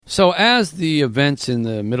So as the events in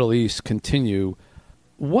the Middle East continue,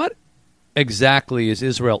 what exactly is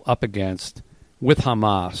Israel up against with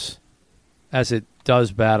Hamas as it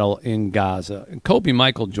does battle in Gaza? And Kobi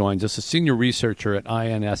Michael joins us, a senior researcher at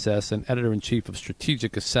INSS and editor-in-chief of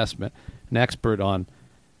Strategic Assessment, an expert on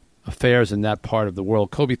affairs in that part of the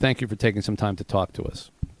world. Kobi, thank you for taking some time to talk to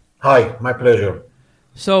us. Hi, my pleasure.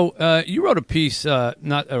 So you wrote a piece, or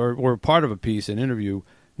part of a piece, an interview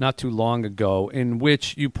not too long ago, in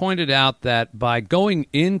which you pointed out that by going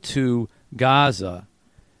into Gaza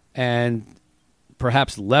and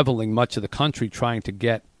perhaps leveling much of the country trying to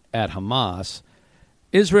get at Hamas,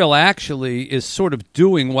 Israel actually is sort of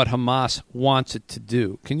doing what Hamas wants it to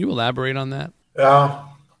do. Can you elaborate on that?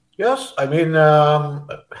 Yes, I mean,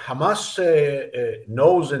 Hamas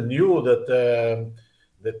knows and knew that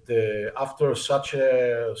after such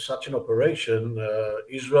an operation,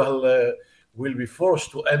 Israel will be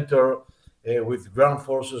forced to enter with ground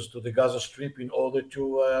forces to the Gaza Strip in order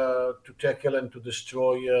to tackle and to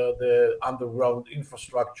destroy the underground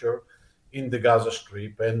infrastructure in the Gaza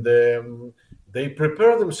Strip, and they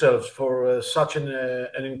prepare themselves for such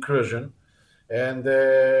an incursion. And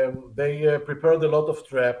they prepared a lot of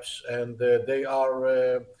traps, and they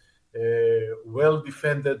are well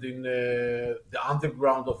defended in the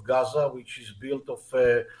underground of Gaza, which is built of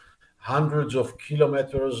hundreds of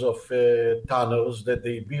kilometers of tunnels that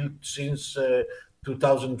they built since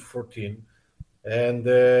 2014. And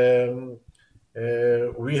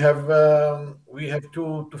we have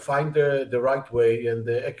to find the right way and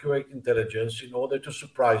the accurate intelligence in order to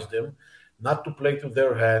surprise them, not to play to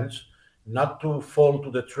their hands, not to fall to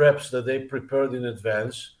the traps that they prepared in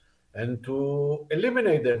advance, and to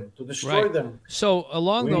eliminate them, to destroy them. So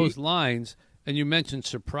along those lines, and you mentioned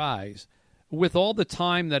surprise, with all the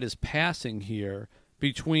time that is passing here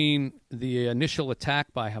between the initial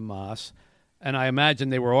attack by Hamas, and I imagine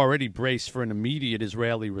they were already braced for an immediate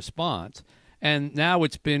Israeli response, and now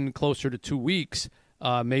it's been closer to 2 weeks,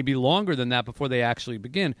 maybe longer than that before they actually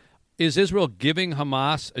begin. Is Israel giving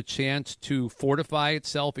Hamas a chance to fortify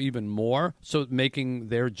itself even more, so making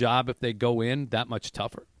their job, if they go in, that much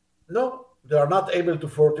tougher? No, they are not able to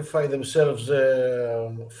fortify themselves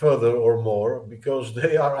further or more because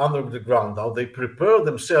they are under the ground now. They prepare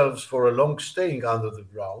themselves for a long staying under the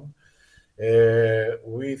ground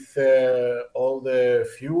with all the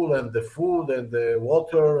fuel and the food and the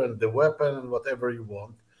water and the weapon and whatever you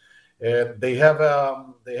want. They have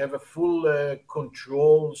a full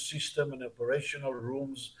control system and operational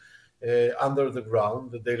rooms under the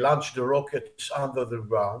ground. They launch the rockets under the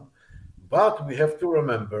ground, but we have to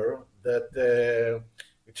remember that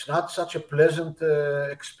it's not such a pleasant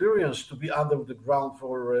experience to be under the ground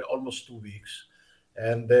for almost 2 weeks,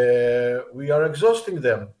 and we are exhausting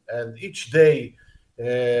them. And each day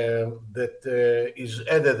that is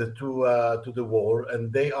added to the war,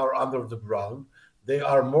 and they are under the ground, they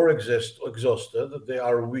are more exhausted, they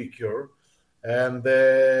are weaker, and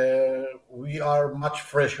we are much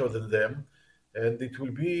fresher than them. And it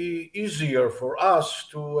will be easier for us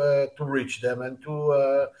to reach them and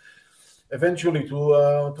to eventually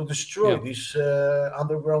to destroy these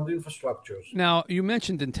underground infrastructures. Now, you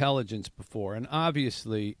mentioned intelligence before, and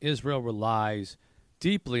obviously Israel relies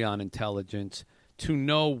deeply on intelligence to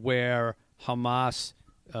know where Hamas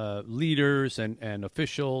leaders and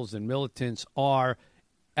officials and militants are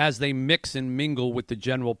as they mix and mingle with the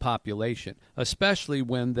general population, especially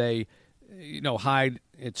when they, hide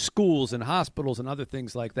at schools and hospitals and other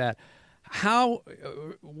things like that. How,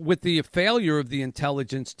 with the failure of the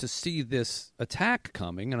intelligence to see this attack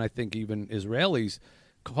coming, and I think even Israelis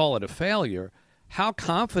call it a failure, how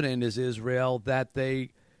confident is Israel that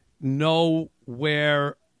they know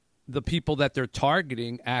where the people that they're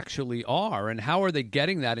targeting actually are, and how are they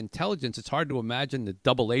getting that intelligence? It's hard to imagine that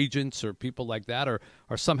double agents or people like that are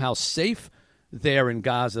somehow safe there in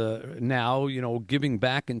Gaza now, giving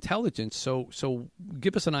back intelligence. So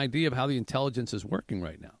give us an idea of how the intelligence is working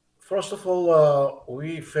right now. First of all,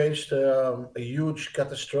 we faced a huge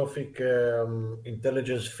catastrophic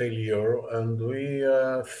intelligence failure, and we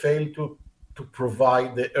failed to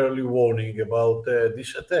provide the early warning about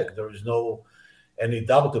this attack. There is no any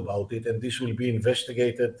doubt about it, and this will be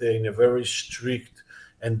investigated in a very strict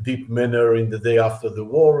and deep manner in the day after the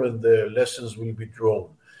war, and the lessons will be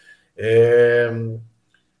drawn.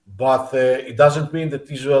 But it doesn't mean that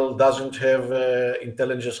Israel doesn't have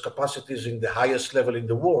intelligence capacities in the highest level in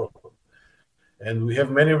the world. And we have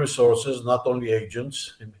many resources, not only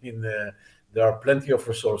agents. There are plenty of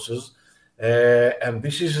resources. And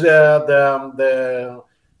this is the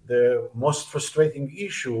the most frustrating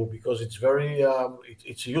issue, because it's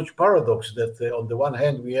it's a huge paradox that on the one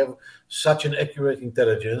hand we have such an accurate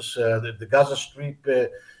intelligence. The Gaza Strip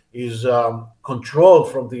is controlled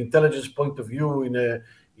from the intelligence point of view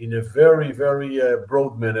in a very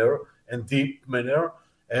broad manner and deep manner,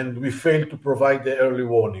 and we fail to provide the early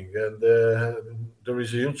warning. And there is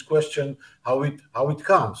a huge question how it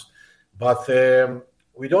comes, but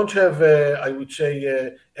we don't have, I would say,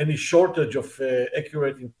 any shortage of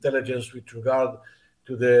accurate intelligence with regard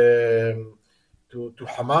to to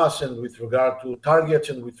Hamas, and with regard to targets,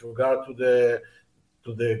 and with regard to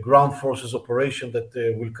the ground forces operation that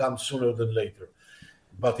will come sooner than later.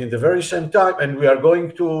 But in the very same time, and we are going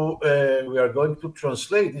to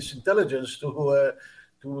translate this intelligence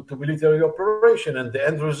to military operation, and the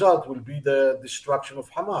end result will be the destruction of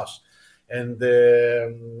Hamas and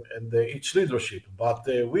its leadership. But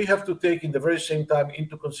we have to take in the very same time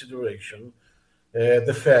into consideration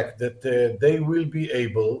the fact that they will be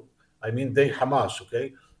able, I mean, Hamas, okay,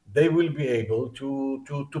 they will be able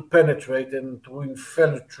to penetrate and to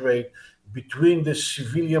infiltrate between the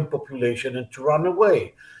civilian population and to run away.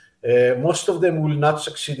 Most of them will not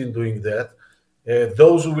succeed in doing that.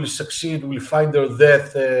 Those who will succeed will find their death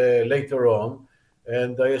later on.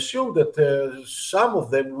 And I assume that some of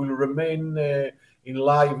them will remain in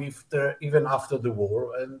life even after the war,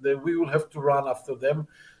 and we will have to run after them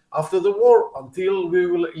after the war until we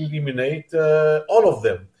will eliminate all of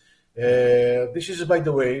them. This is, by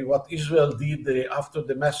the way, what Israel did after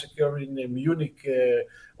the massacre in the Munich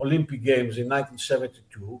Olympic Games in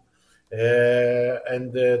 1972.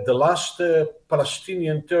 And the last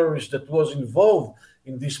Palestinian terrorist that was involved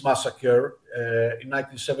in this massacre in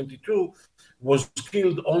 1972 was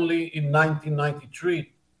killed only in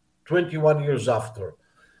 1993, 21 years after.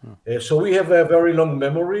 So we have a very long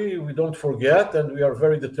memory. We don't forget, and we are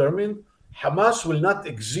very determined. Hamas will not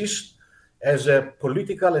exist as a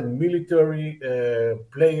political and military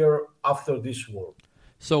player after this war.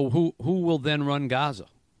 So who will then run Gaza?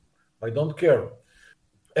 I don't care.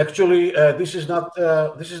 Actually, this is not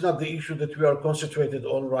the issue that we are concentrated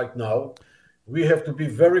on right now. We have to be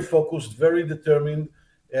very focused, very determined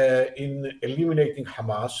in eliminating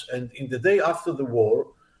Hamas. And in the day after the war,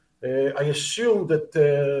 I assume that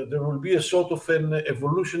there will be a sort of an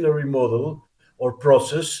evolutionary model or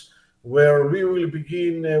process where we will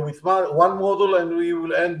begin with one model and we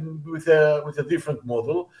will end with a different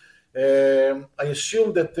model. I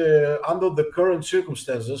assume that under the current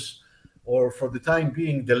circumstances, or for the time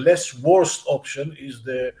being, the less worst option is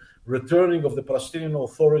the returning of the Palestinian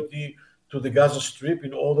Authority to the Gaza Strip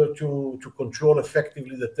in order to control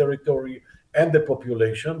effectively the territory and the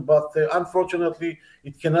population. But unfortunately,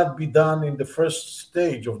 it cannot be done in the first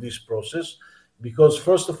stage of this process because,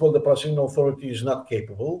 first of all, the Palestinian Authority is not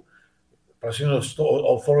capable. The Palestinian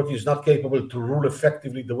Authority is not capable to rule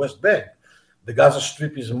effectively the West Bank. The Gaza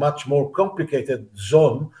Strip is a much more complicated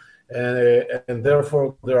zone, and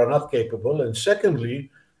therefore they are not capable. And secondly,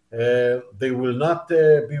 they will not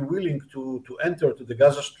be willing to enter to the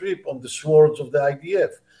Gaza Strip on the swords of the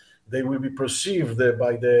IDF. They will be perceived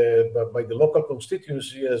by the local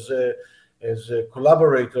constituency as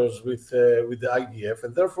collaborators with the IDF,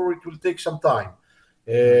 and therefore it will take some time.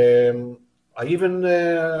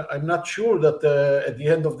 I'm not sure that at the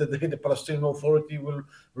end of the day the Palestinian Authority will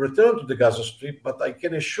return to the Gaza Strip, but I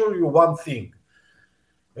can assure you one thing.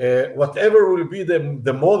 Whatever will be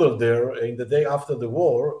the model there in the day after the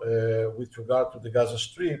war with regard to the Gaza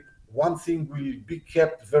Strip, one thing will be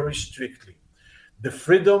kept very strictly: the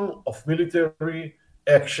freedom of military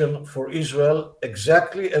action for Israel,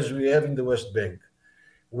 exactly as we have in the West Bank.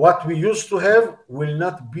 What we used to have will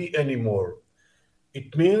not be anymore.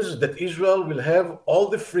 It means that Israel will have all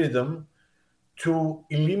the freedom to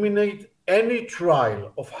eliminate any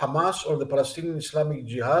trial of Hamas or the Palestinian Islamic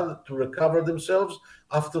Jihad to recover themselves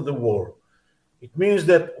after the war. It means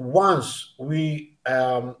that once we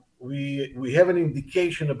have an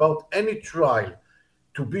indication about any trial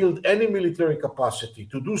to build any military capacity,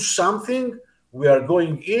 to do something, we are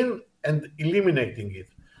going in and eliminating it,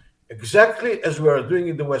 exactly as we are doing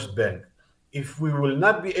in the West Bank. If we will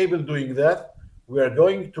not be able doing that, we are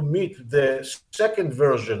going to meet the second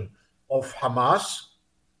version of Hamas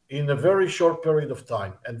in a very short period of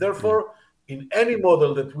time. And therefore, in any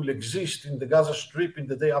model that will exist in the Gaza Strip in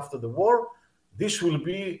the day after the war, this will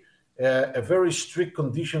be a very strict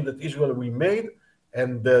condition that Israel will make,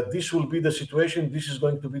 and this will be the situation. This is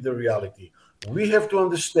going to be the reality. We have to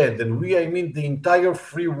understand, and I mean the entire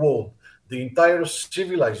free world, the entire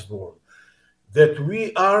civilized world, that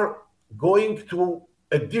we are going to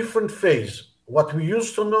a different phase. What we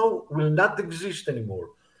used to know will not exist anymore.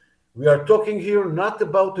 We are talking here not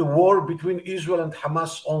about a war between Israel and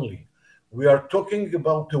Hamas only. We are talking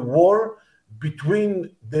about a war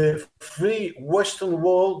between the free Western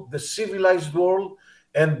world, the civilized world,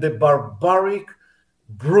 and the barbaric,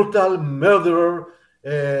 brutal, murderer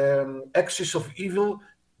axis of evil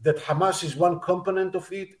that Hamas is one component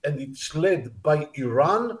of it, and it's led by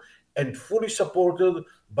Iran and fully supported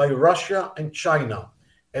by Russia and China.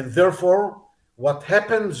 And therefore, what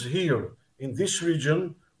happens here in this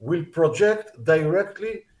region will project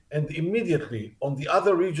directly and immediately on the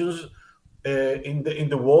other regions in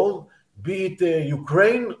the world, be it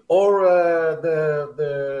Ukraine or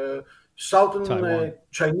the southern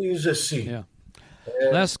Chinese Sea. Yeah.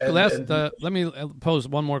 Let me pose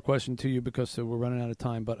one more question to you because we're running out of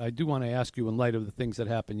time, but I do want to ask you in light of the things that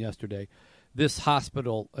happened yesterday, this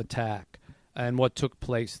hospital attack and what took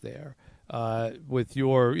place there, with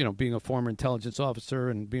your, being a former intelligence officer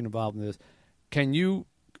and being involved in this, can you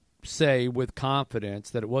say with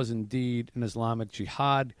confidence that it was indeed an Islamic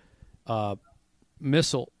Jihad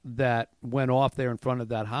missile that went off there in front of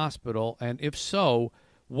that hospital? And if so,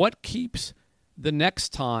 what keeps the next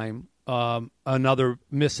time another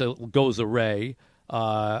missile goes array,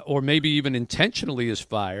 or maybe even intentionally is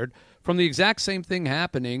fired, from the exact same thing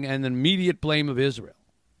happening and the immediate blame of Israel?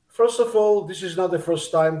 First of all, this is not the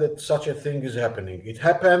first time that such a thing is happening. It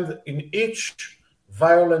happened in each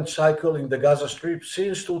violent cycle in the Gaza Strip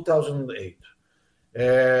since 2008.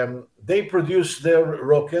 They produce their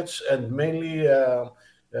rockets, and mainly the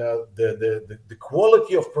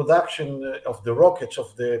quality of production of the rockets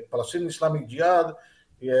of the Palestinian Islamic Jihad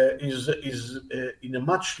is in a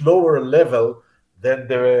much lower level than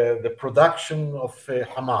the production of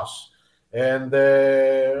Hamas. And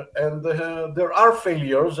there are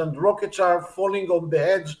failures, and rockets are falling on the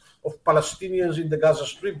heads of Palestinians in the Gaza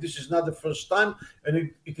Strip. This is not the first time, and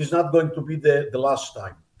it is not going to be the last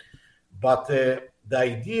time. But the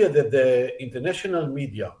idea that the international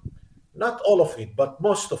media, not all of it, but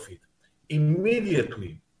most of it,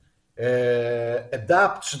 immediately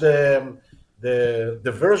adapts the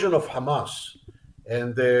version of Hamas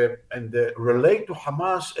and relate to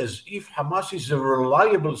Hamas as if Hamas is a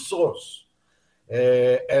reliable source,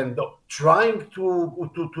 and trying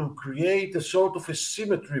to create a sort of a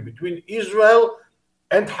symmetry between Israel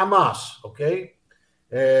and Hamas, okay?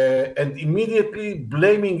 And immediately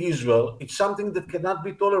blaming Israel, it's something that cannot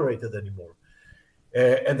be tolerated anymore.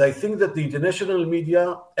 And I think that the international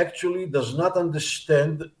media actually does not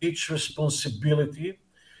understand its responsibility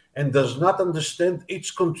and does not understand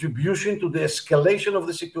its contribution to the escalation of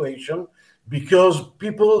the situation, because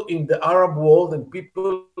people in the Arab world and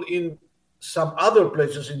people in some other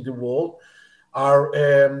places in the world are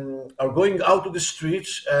going out to the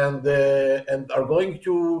streets and are going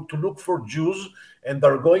to look for Jews, and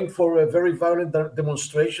are going for very violent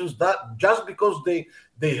demonstrations, that just because they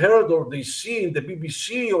heard or they see in the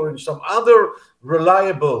BBC or in some other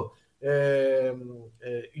reliable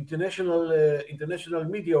international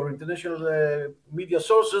media or international media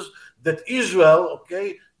sources that Israel,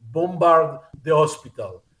 okay, bombard the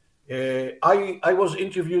hospital. I was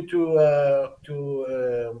interviewed to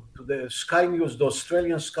the Sky News, the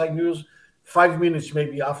Australian Sky News, 5 minutes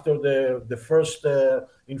maybe after the first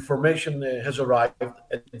information has arrived,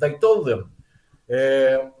 and I told them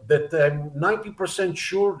that I'm 90%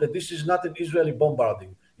 sure that this is not an Israeli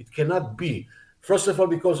bombarding. It cannot be. First of all,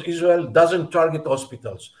 because Israel doesn't target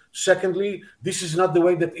hospitals. Secondly, this is not the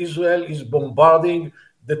way that Israel is bombarding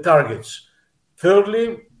the targets.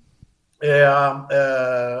 Thirdly,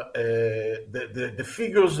 the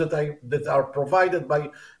figures that are provided by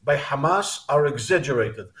Hamas are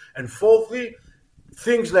exaggerated. And fourthly,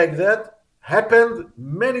 things like that happened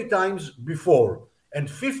many times before. And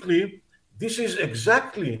fifthly, this is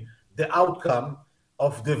exactly the outcome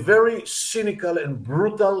of the very cynical and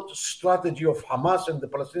brutal strategy of Hamas and the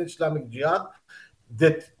Palestinian Islamic Jihad,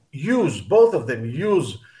 that both of them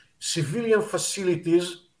use civilian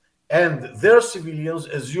facilities and their civilians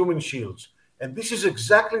as human shields. And this is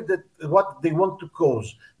exactly what they want to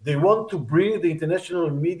cause. They want to bring the international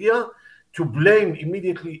media to blame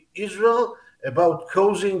immediately Israel about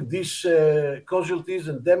causing these casualties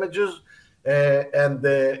and damages. And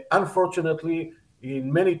unfortunately,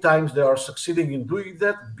 in many times they are succeeding in doing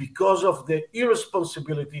that because of the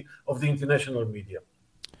irresponsibility of the international media.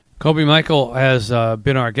 Kobi Michael has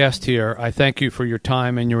been our guest here. I thank you for your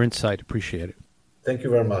time and your insight. Appreciate it. Thank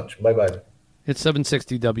you very much. Bye-bye. It's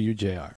 760 WJR.